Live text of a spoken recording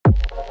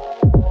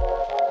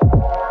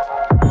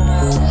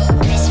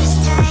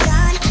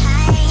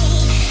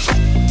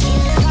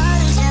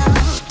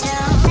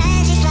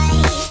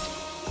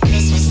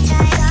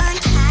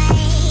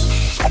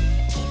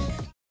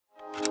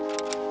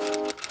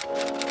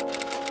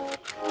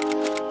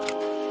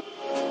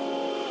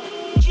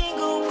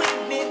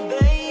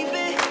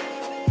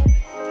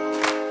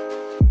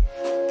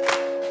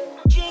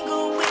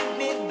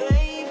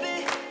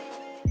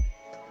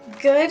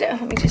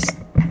Let me just,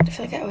 I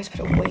feel like I always put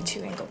it way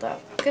too angled up.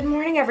 Good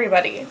morning,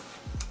 everybody.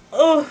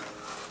 Oh,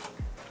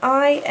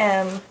 I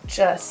am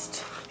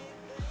just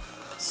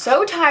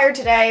so tired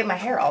today. My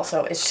hair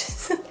also is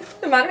just,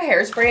 the amount of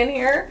hairspray in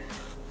here,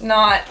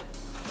 not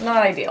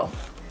ideal.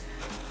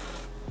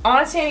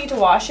 Honestly, I need to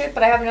wash it,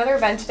 but I have another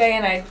event today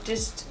and I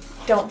just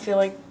don't feel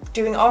like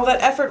doing all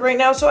that effort right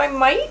now. So I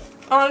might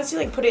honestly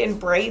like put it in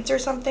braids or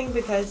something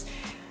because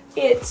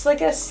it's like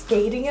a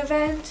skating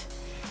event.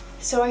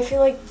 So I feel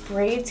like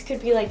braids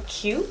could be like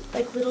cute,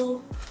 like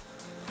little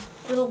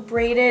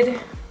braided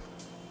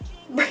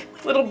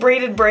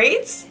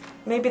braids.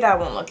 Maybe that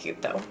won't look cute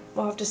though.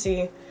 We'll have to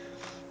see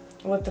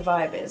what the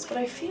vibe is, but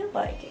I feel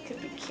like it could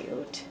be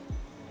cute.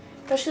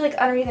 Especially like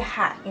underneath a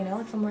hat, you know,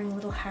 if I'm wearing a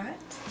little hat.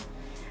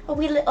 A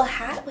wee little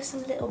hat with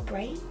some little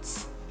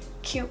braids.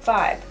 Cute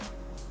vibe.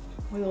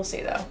 We will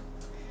see though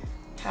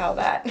how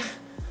that,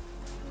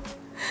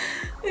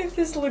 if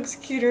this looks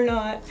cute or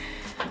not.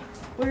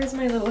 Where's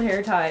my little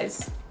hair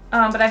ties?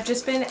 But I've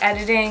just been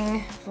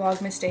editing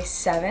Vlogmas Day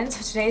 7.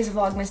 So today is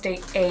Vlogmas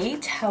Day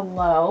 8.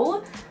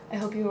 Hello. I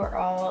hope you are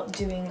all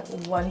doing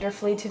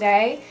wonderfully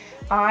today.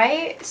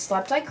 I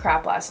slept like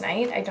crap last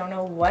night. I don't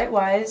know what it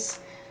was,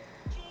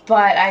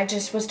 but I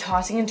just was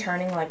tossing and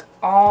turning like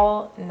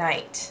all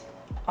night,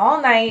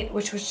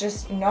 which was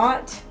just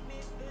not,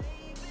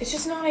 it's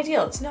just not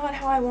ideal. It's not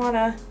how I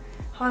wanna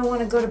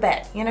go to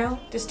bed, you know?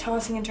 Just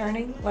tossing and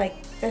turning, like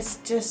that's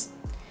just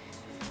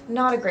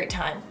not a great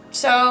time.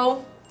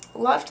 So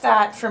left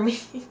that for me.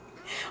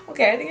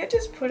 Okay, I think I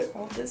just put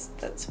all this,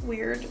 that's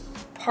weird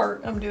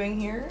part I'm doing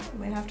here. I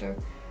might have to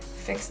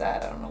fix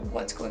that. I don't know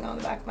what's going on in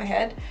the back of my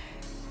head.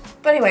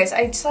 But anyways,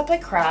 I slept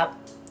like crap.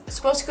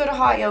 Supposed to go to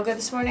hot yoga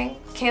this morning,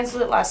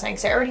 canceled it last night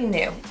because I already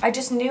knew. I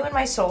just knew in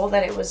my soul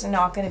that it was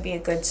not going to be a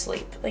good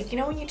sleep. Like, you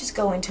know when you just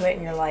go into it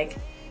and you're like,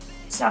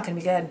 it's not going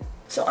to be good.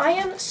 So I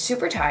am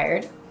super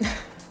tired.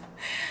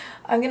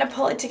 I'm going to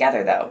pull it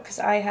together though because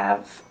I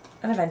have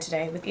an event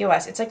today with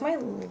EOS. It's like my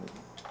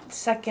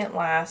second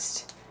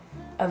last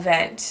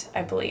event,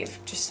 I believe.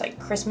 Just like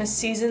Christmas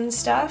season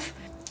stuff.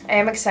 I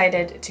am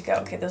excited to go.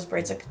 Okay, those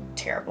braids look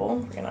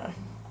terrible.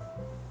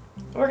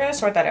 We're gonna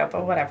sort that out,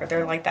 but whatever,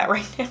 they're like that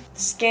right now.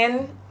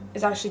 Skin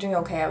is actually doing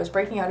okay. I was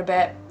breaking out a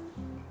bit,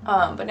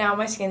 but now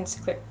my skin's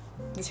clear.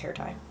 This hair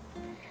tie.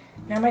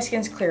 Now my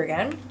skin's clear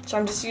again. So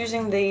I'm just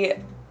using the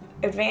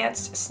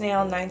Advanced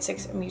Snail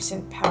 96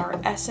 Mucin Power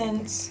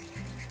Essence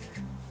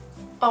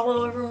all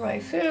over my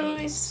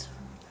face.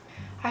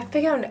 I have to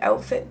pick out an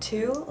outfit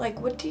too.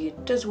 Like, what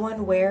does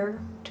one wear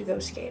to go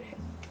skating?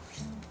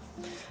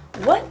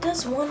 What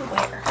does one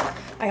wear?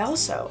 I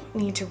also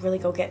need to really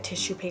go get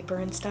tissue paper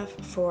and stuff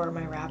for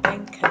my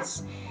wrapping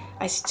because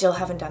I still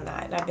haven't done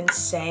that. And I've been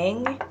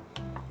saying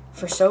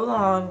for so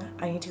long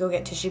I need to go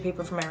get tissue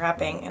paper for my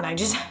wrapping and I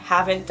just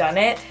haven't done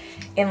it.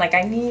 And like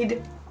I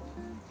need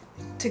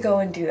to go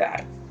and do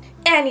that.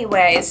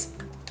 Anyways,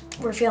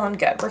 we're feeling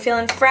good. We're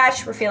feeling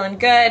fresh. We're feeling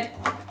good.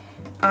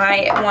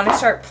 I want to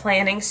start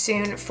planning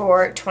soon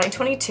for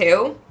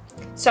 2022.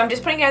 So I'm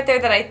just putting it out there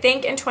that I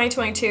think in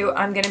 2022,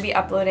 I'm going to be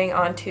uploading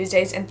on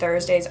Tuesdays and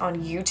Thursdays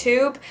on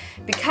YouTube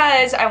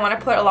because I want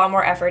to put a lot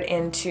more effort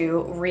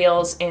into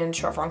Reels and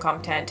short form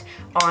content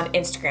on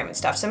Instagram and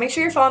stuff. So make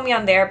sure you're following me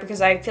on there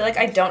because I feel like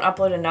I don't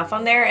upload enough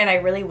on there and I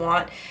really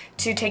want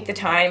to take the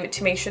time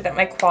to make sure that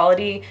my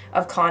quality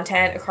of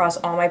content across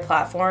all my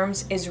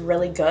platforms is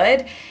really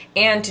good.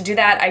 And to do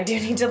that, I do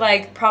need to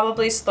like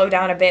probably slow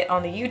down a bit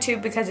on the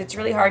YouTube because it's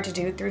really hard to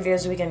do 3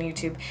 videos a week on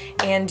YouTube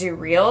and do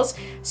Reels.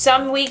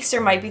 Some weeks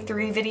there might be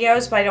 3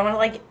 videos, but I don't want to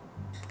like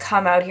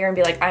come out here and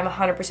be like, I'm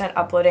 100%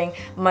 uploading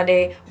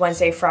Monday,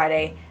 Wednesday,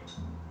 Friday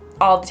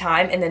all the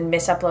time and then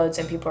miss uploads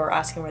and people are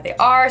asking where they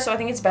are. So I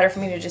think it's better for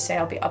me to just say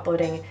I'll be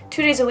uploading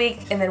 2 days a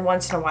week and then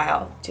once in a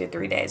while 2 to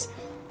 3 days.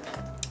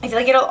 I feel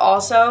like it'll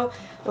also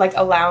like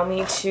allow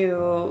me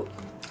to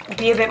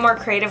be a bit more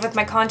creative with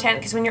my content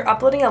because when you're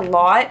uploading a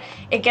lot,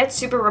 it gets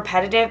super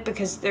repetitive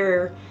because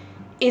there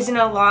isn't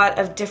a lot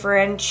of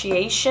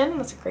differentiation,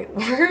 that's a great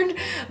word,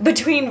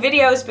 between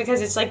videos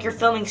because it's like you're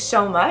filming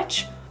so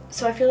much.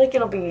 So I feel like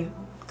it'll be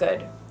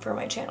good for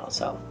my channel.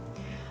 So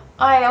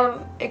I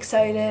am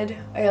excited.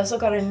 I also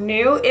got a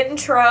new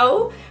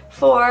intro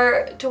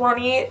for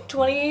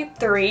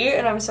 2023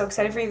 and I'm so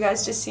excited for you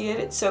guys to see it.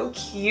 It's so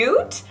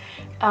cute.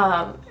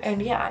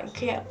 And yeah, I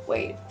can't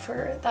wait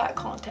for that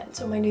content.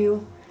 So my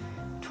new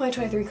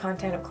 2023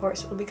 content, of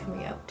course, will be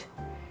coming out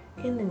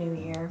in the new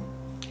year.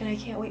 And I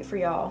can't wait for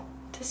y'all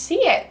to see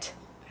it.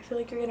 I feel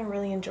like you're gonna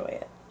really enjoy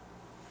it.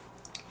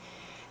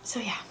 So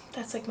yeah,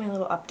 that's like my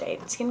little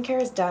update.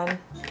 Skincare is done.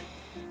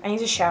 I need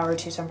to shower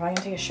too, so I'm probably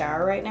gonna take a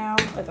shower right now,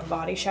 like a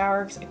body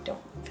shower, because I don't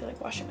feel like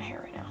washing my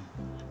hair right now.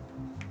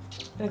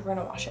 I think we're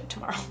gonna wash it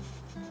tomorrow.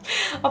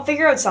 I'll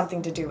figure out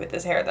something to do with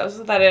this hair though,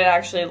 so that it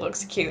actually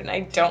looks cute and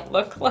I don't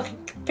look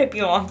like Pippi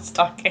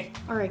Longstocking.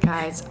 Alright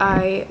guys,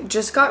 I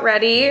just got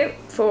ready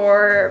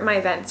for my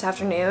event this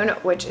afternoon,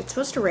 which it's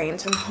supposed to rain,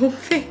 so I'm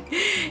hoping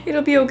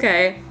it'll be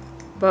okay.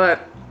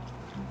 But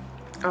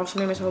I also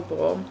made myself a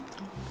bowl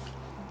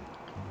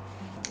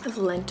of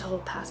lentil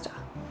pasta.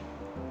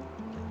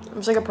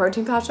 It's like a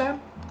protein pasta.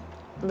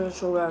 It's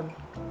so good.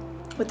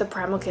 With the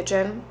Primal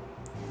Kitchen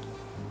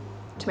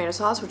tomato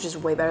sauce, which is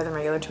way better than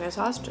regular tomato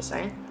sauce, just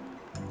saying.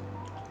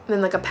 And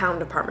then like a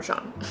pound of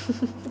Parmesan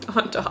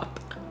on top.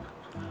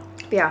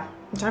 But yeah,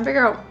 I'm trying to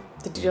figure out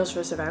the details for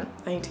this event.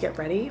 I need to get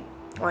ready.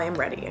 Well, I am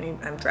ready.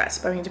 I'm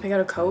dressed, but I need to pick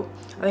out a coat.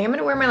 I think I'm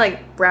gonna wear my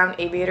like brown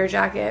aviator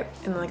jacket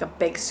and like a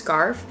big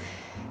scarf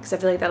because I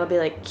feel like that'll be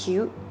like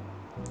cute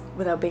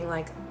without being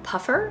like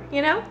puffer,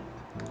 you know?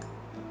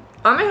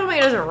 I'm hoping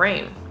it doesn't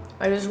rain.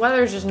 Like this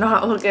weather is just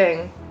not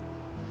looking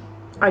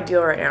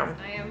ideal right now.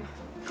 I am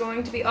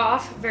going to be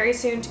off very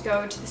soon to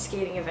go to the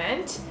skating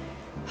event.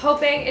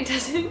 Hoping it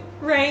doesn't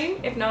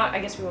rain. If not, I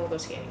guess we won't go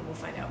skating. We'll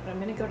find out. But I'm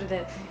gonna go to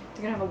they're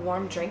gonna have a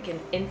warm drink and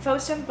info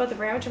stuff about the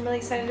brand, which I'm really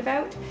excited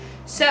about.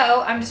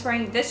 So I'm just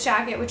wearing this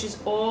jacket, which is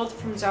old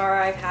from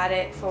Zara. I've had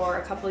it for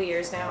a couple of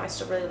years now. I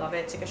still really love it.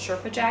 It's like a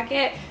Sherpa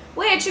jacket,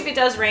 which if it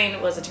does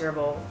rain was a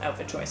terrible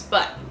outfit choice,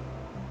 but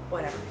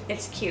whatever.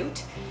 It's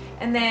cute.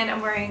 And then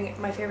I'm wearing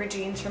my favorite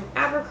jeans from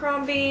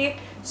Abercrombie.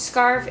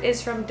 Scarf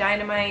is from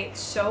Dynamite.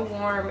 So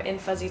warm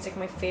and fuzzy. It's like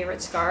my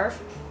favorite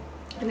scarf.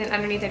 And then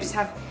underneath I just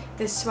have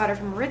this sweater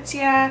from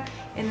Aritzia,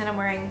 and then I'm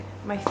wearing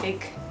my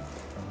fake,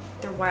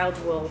 they're wild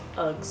wool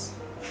Uggs.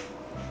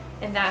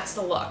 And that's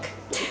the look.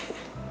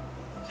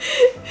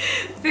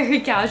 Very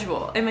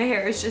casual. And my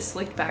hair is just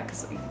slicked back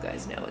because you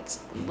guys know it's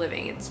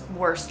living its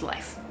worst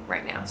life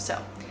right now.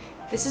 So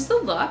this is the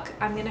look.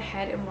 I'm gonna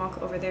head and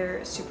walk over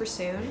there super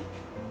soon.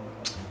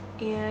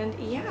 And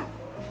yeah, I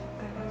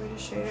thought I would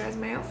just show you guys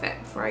my outfit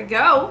before I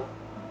go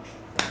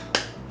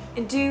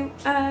and do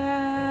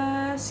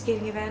a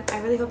skating event. I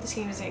really hope the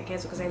skating doesn't get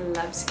canceled because I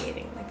love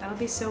skating. Like that'll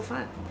be so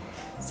fun.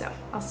 So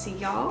I'll see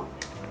y'all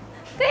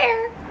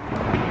there.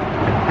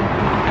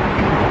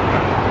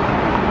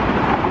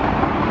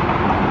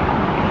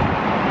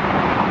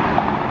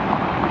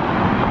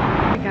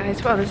 Hey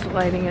guys, well this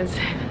lighting is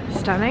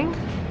stunning.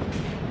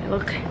 I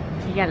look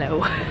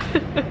yellow.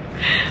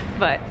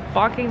 But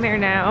walking there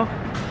now.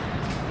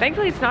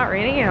 Thankfully it's not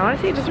raining, and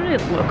honestly it doesn't really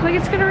look like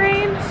it's gonna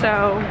rain,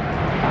 so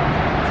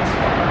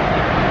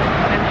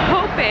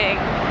hoping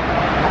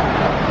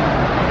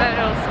that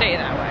it'll stay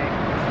that way.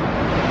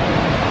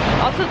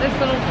 Also, this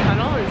little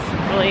tunnel is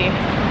really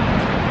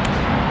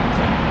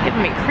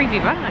giving me creepy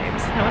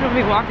vibes. I want to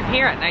be walking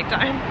here at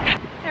nighttime.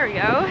 There we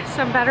go,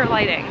 some better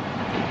lighting.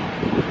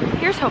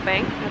 Here's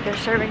hoping that they're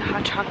serving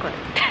hot chocolate.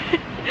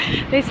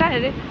 They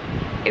said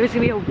it was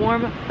gonna be a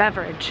warm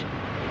beverage.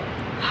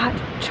 Hot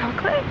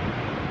chocolate?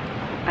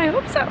 I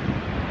hope so.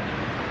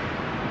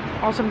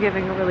 Also, I'm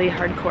giving a really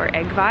hardcore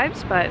egg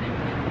vibes, but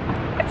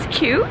it's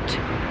cute.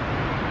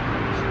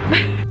 We're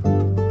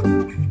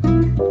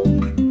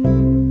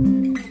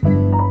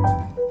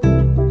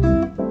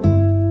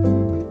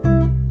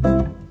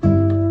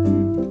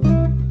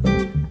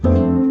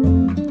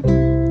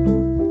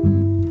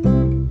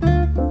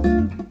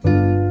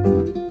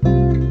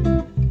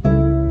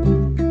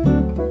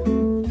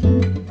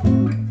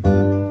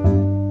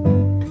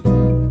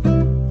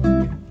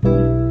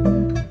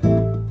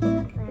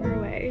on our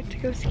way to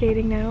go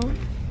skating now.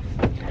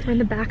 We're in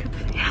the back of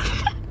the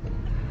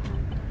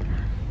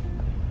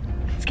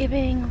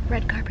giving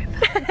red carpet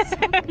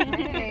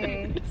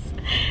vibes.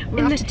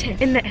 Nice.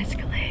 In the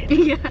Escalade.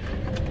 Yeah.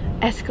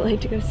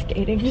 Escalade to go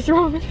skating. Just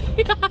wrong.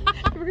 We're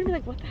gonna be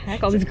like, what the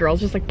heck? All these girls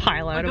just like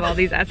pile out of all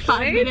these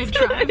Escalades. 5-minute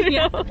drive.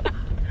 Yeah.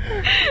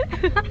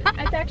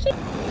 It's actually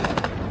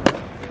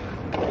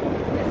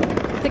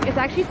it's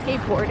actually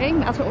skateboarding.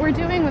 That's what we're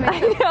doing when I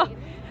know.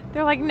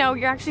 They're like, no,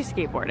 you're actually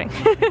skateboarding.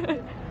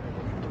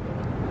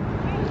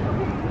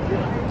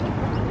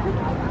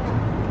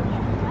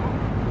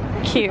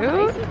 Cute.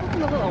 A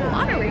little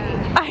watery.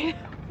 I know,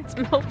 it's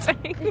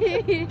melting.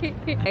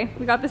 Okay,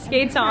 we got the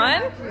skates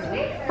on.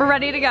 We're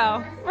ready to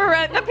go. We're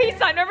at the peace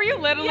sign. Remember you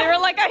literally were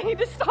like, I need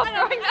to stop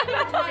throwing that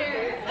out.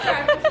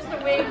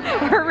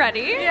 We're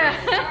ready. Yeah.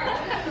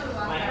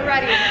 We're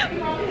ready.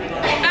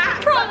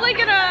 Probably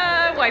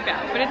gonna wipe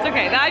out, but it's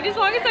okay. As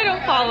long as I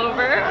don't fall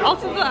over.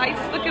 Also the ice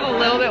is looking a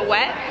little bit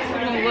wet.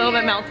 I'm a little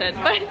bit melted,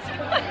 but it's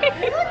fine.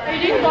 Are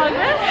you doing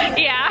VLOGMAS?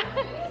 Yeah.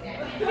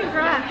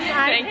 Congrats.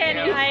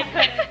 Thank you. I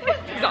couldn't.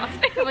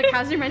 Exhausting. I'm like,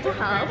 how's your mental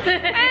health?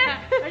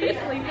 Are you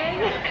sleeping?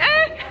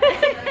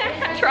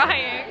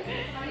 Trying.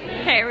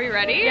 Okay, are we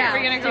ready? Yeah, are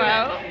we gonna go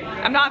out?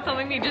 I'm not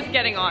filming me just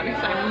getting on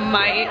because I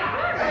might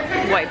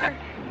wipe it.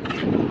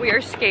 We are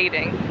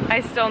skating.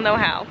 I still know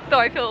how, though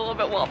I feel a little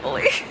bit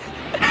wobbly.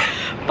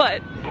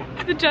 But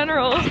the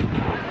general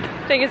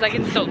thing is I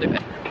can still do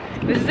it.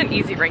 This is an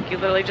easy rink. You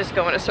literally just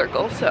go in a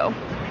circle, so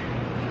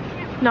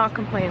not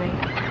complaining.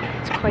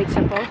 It's quite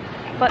simple.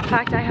 But the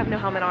fact I have no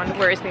helmet on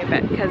worries me a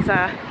bit because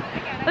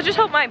let's just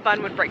hope my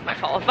bun would break my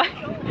fall if I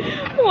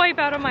wipe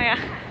out on my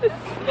ass.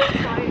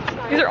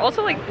 These are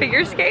also like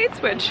figure skates,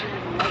 which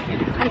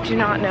I do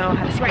not know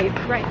how to skate.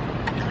 Right.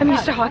 I'm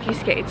used to hockey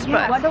skates,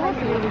 but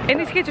and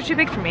these skates are too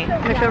big for me. And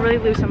I feel really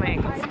loose on my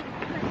ankles.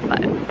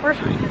 But we're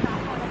fine.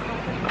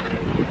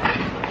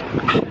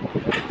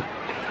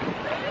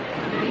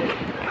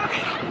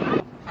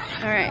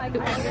 All right. Are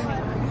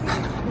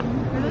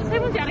those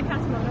tables down in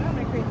Casamona?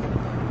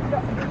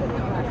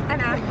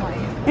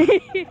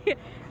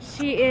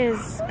 She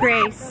is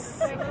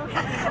Grace.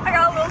 I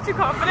got a little too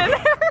confident.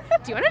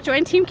 Do you want to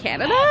join Team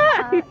Canada?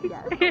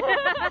 Yes.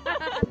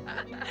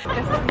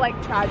 This is like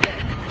tragic,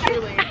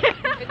 truly.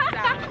 It's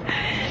sad.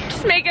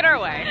 Just making our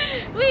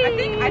way.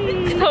 I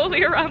think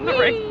Slowly around the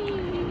ring.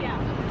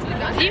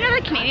 Do you know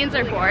that Canadians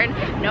are born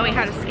knowing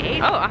how to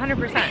skate? Oh,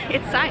 100%.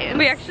 It's science.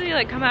 We actually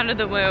like come out of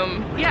the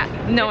womb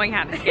knowing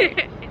how to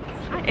skate.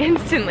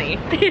 Instantly.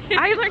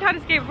 I learned how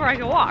to skate before I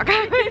could walk.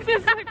 This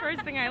is the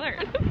first thing I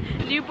learned.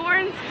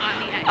 Newborns on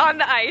the ice. On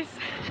the ice.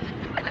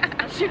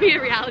 That should be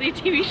a reality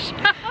TV show.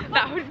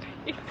 That would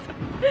be so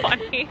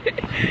funny.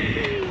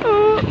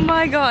 Oh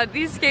my god,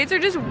 these skates are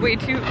just way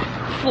too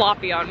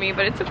floppy on me,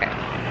 but it's okay.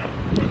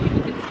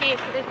 It's skate,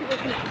 so there's people who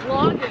can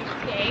vlog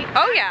and skate.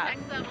 Oh yeah.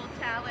 Next level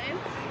talent.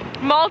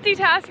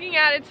 Multitasking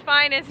at its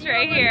finest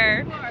right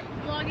here.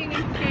 Vlogging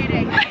and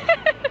skating.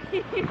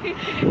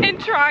 And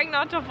trying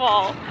not to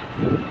fall.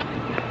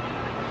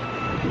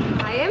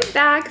 I am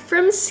back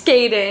from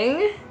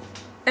skating.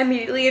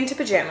 Immediately into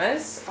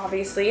pajamas,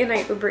 obviously, and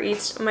I Uber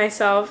Eats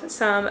myself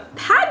some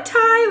pad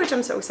thai, which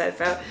I'm so excited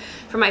about,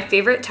 from my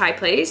favorite Thai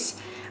place.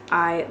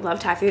 I love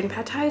Thai food, and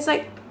pad thai is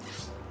like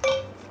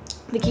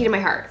the key to my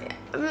heart.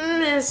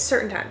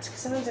 Certain times, because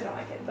sometimes I don't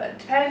like it, but it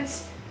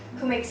depends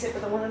who makes it.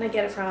 But the one that I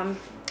get it from,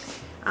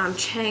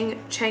 Chiang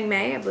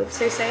Mai, I believe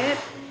they say it.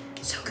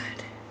 So good.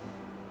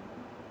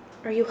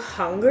 Are you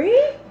hungry?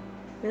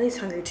 Millie's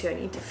hungry too. I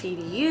need to feed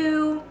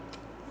you.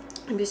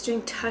 I'm just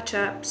doing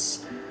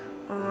touch-ups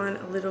on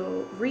a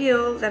little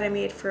reel that I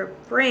made for a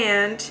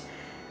brand.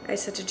 I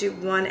just had to do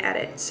one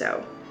edit,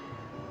 so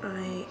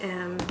I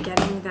am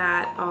getting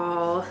that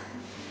all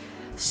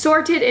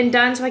sorted and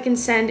done so I can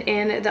send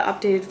in the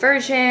updated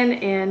version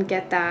and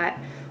get that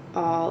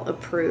all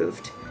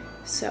approved.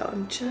 So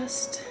I'm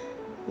just,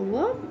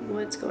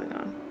 what's going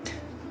on?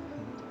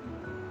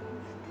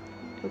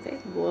 Okay,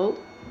 whoa.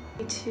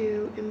 Need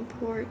to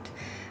import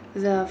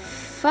the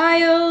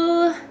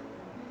file,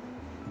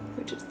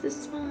 which is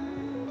this one.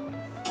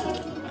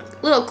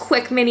 Little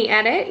quick mini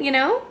edit, you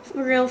know,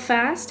 real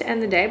fast to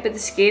end the day, but the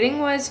skating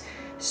was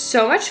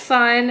so much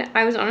fun.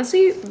 I was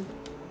honestly,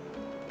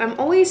 I'm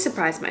always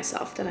surprised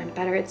myself that I'm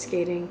better at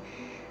skating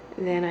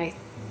than I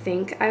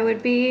think I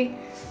would be.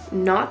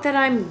 Not that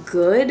I'm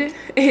good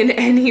in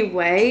any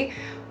way,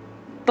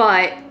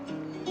 but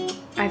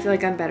I feel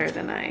like I'm better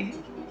than I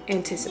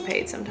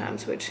anticipate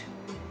sometimes, which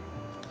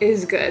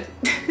is good.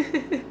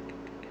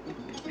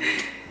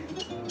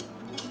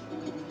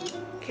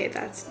 Okay,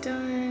 that's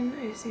done.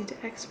 I just need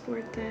to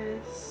export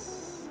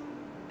this.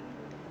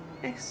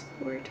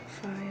 Export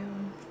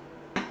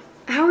file.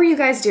 How are you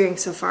guys doing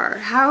so far?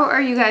 How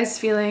are you guys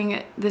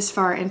feeling this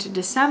far into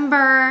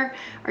December?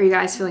 Are you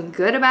guys feeling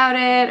good about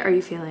it? Are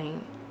you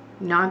feeling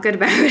not good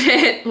about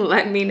it?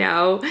 Let me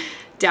know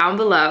down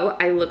below.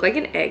 I look like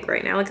an egg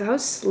right now. Look how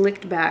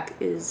slicked back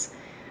is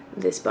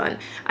this bun.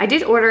 I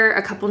did order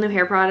a couple new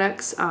hair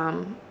products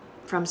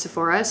from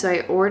Sephora. So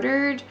I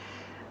ordered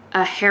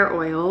a hair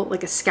oil,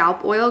 like a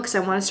scalp oil, because I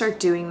want to start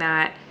doing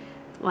that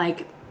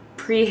like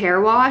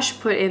pre-hair wash,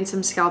 put in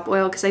some scalp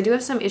oil because I do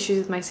have some issues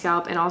with my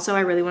scalp, and also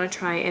I really want to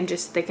try and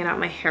just thicken out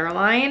my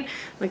hairline,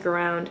 like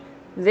around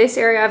this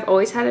area. I've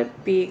always had it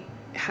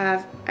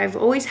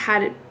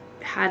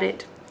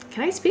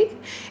can I speak?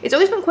 It's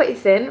always been quite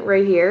thin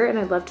right here, and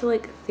I'd love to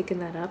like thicken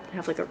that up and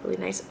have like a really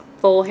nice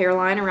full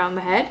hairline around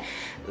the head.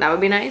 That would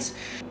be nice.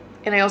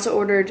 And I also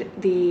ordered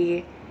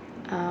the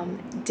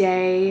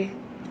day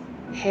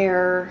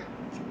hair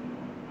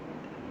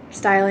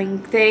styling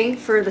thing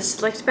for the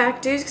slicked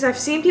back dudes, because I've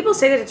seen people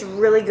say that it's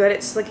really good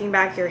at slicking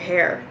back your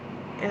hair,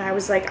 and I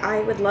was like, I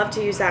would love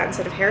to use that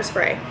instead of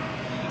hairspray.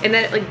 And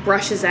then it like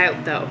brushes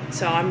out though,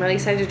 so I'm really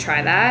excited to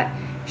try that.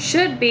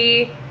 Should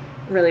be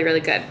really, really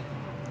good.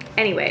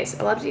 Anyways,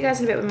 I'll update you guys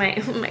in a bit with my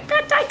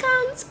pet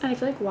icons, and I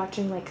feel like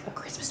watching like a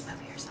Christmas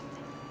movie or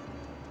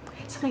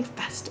something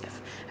festive.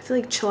 I feel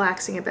like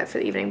chillaxing a bit for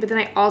the evening, but then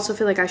I also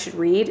feel like I should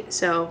read,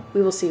 so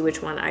we will see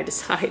which one I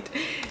decide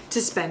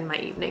to spend my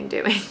evening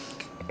doing.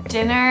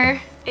 Dinner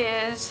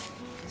is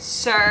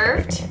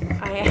served.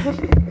 I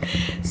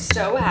am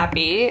so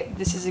happy.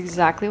 This is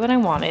exactly what I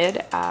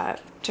wanted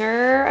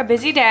after a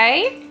busy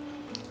day,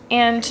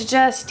 and to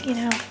just, you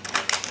know,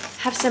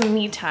 have some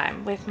me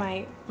time with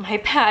my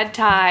pad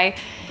thai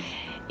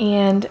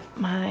and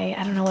my,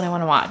 I don't know what I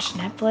want to watch.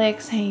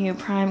 Netflix, Hulu,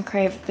 Prime,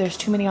 Crave. There's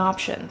too many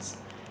options.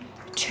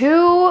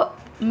 Too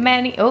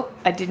many. Oh,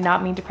 I did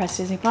not mean to press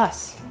Disney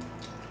Plus.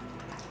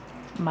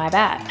 My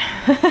bad.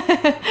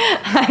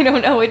 I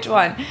don't know which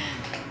one.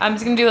 I'm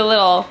just gonna do a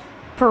little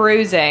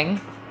perusing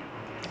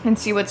and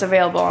see what's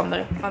available on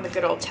the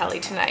good old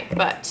telly tonight.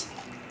 But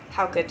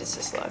how good does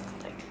this look?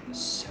 Like,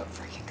 so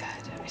freaking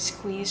good. I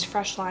squeezed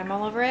fresh lime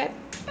all over it.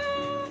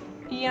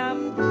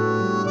 Yum.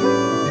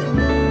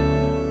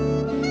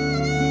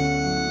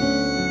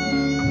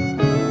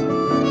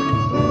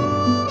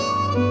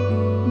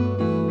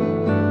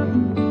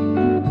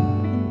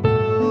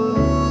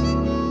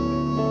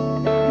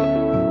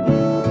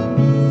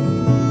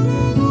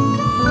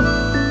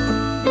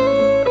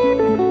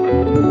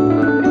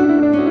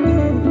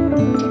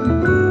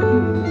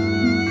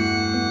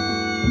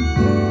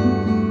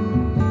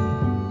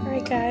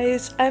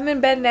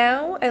 bed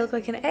now. I look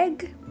like an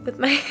egg with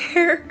my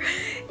hair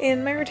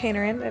in my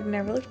retainer in. I've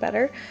never looked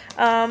better.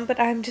 But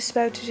I'm just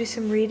about to do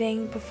some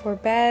reading before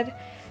bed.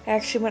 I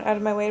actually went out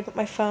of my way to put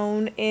my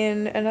phone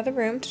in another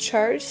room to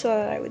charge so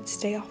that I would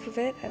stay off of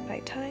it at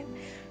nighttime.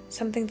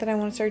 Something that I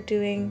want to start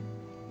doing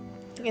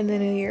in the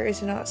new year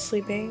is not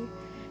sleeping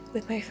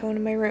with my phone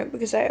in my room,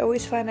 because I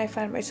always find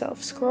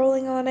myself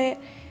scrolling on it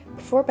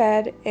before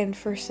bed and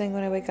first thing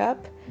when I wake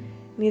up,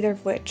 neither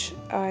of which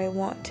I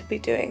want to be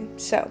doing.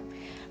 So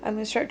I'm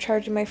going to start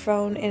charging my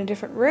phone in a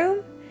different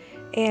room,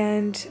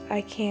 and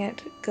I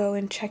can't go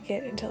and check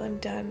it until I'm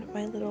done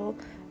my little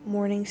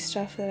morning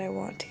stuff that I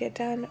want to get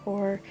done,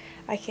 or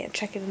I can't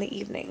check it in the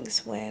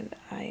evenings when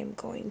I am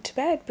going to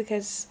bed,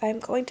 because I'm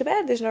going to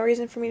bed. There's no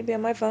reason for me to be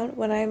on my phone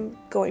when I'm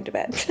going to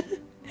bed.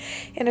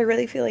 And I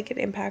really feel like it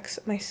impacts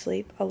my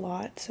sleep a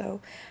lot,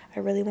 so I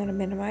really want to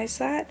minimize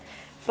that.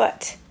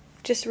 But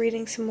just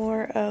reading some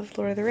more of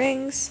Lord of the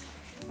Rings.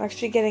 I'm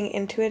actually getting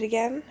into it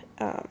again.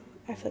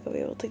 I feel like I'll be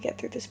able to get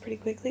through this pretty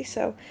quickly,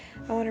 so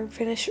I want to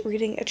finish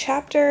reading a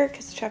chapter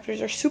because the chapters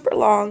are super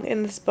long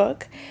in this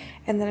book,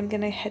 and then I'm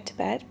gonna head to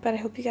bed. But I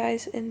hope you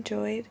guys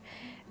enjoyed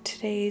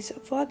today's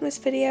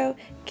Vlogmas video.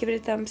 Give it a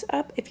thumbs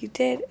up if you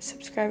did,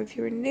 subscribe if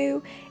you were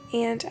new,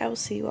 and I will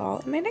see you all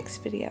in my next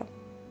video.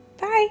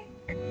 Bye!